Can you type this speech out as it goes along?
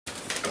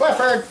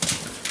Clifford!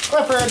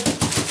 Clifford!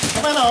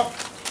 Come on out!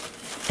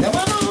 Come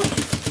on out!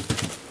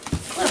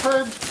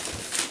 Clifford!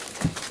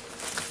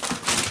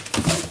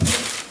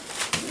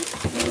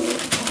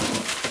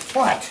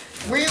 What?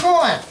 Where you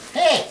going?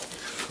 Hey!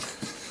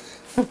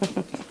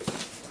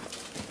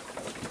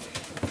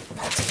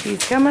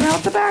 He's coming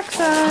out the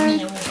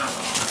backside.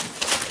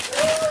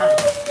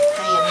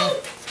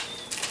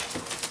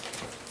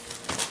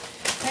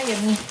 Hi,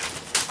 Emmy.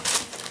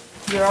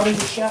 You're out of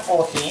your shell?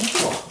 Oh, thank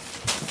you.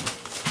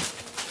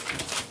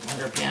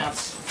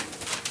 Underpants.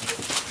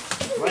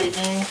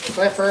 Lightning,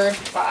 Clifford,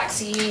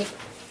 Foxy.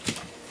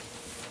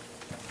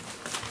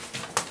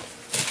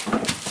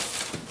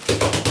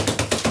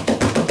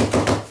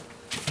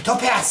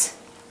 Topaz!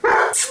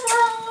 Oh,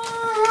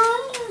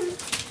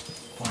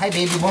 hi,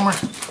 baby boomer.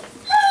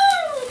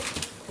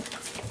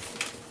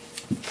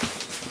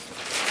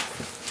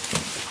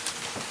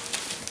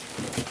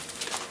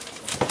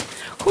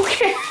 Who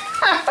came?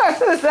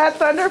 Is that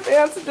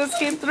Thunderpants that just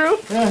came through?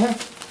 Uh-huh.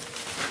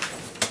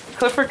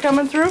 Clifford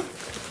coming through?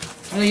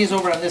 No, he's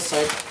over on this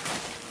side.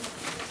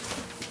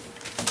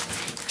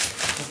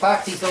 And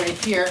Foxy's over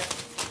here.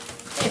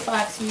 Hey,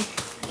 Foxy.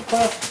 Hey,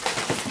 Cliff.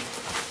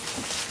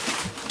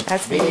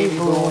 That's Baby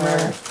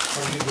Boomer. What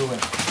are you doing?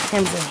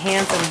 Him's a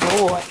handsome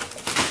boy.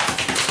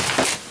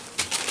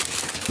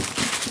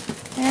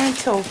 And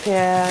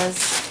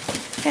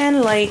Topaz.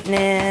 And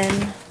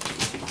Lightning.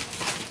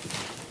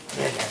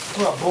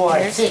 Good boy.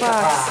 There's Take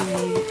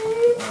Foxy.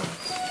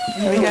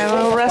 We got a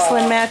little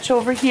wrestling match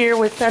over here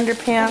with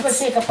Thunderpants,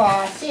 Take a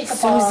paw. Take a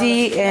paw.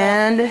 Susie,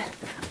 and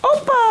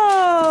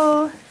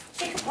Opal.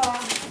 Take a paw.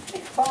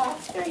 Take a paw.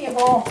 There you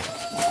go.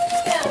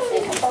 Yeah,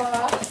 take a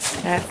paw.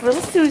 That's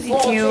little Susie Oh,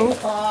 cute. take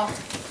a paw.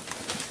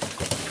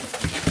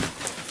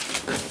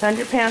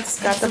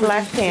 Thunderpants got the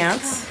black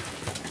pants.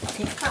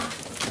 Take a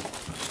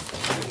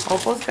paw.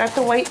 Opal's got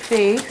the white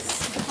face.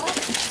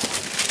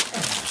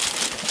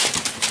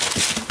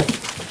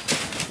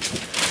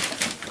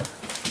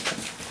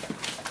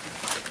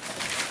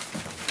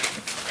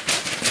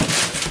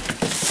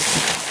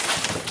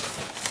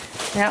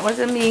 That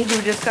wasn't me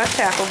who just got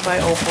tackled by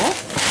Opal.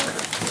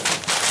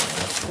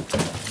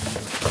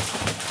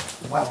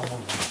 Well,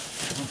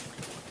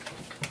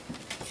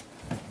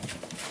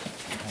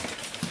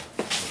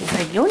 She's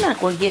like, you're not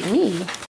going to get me.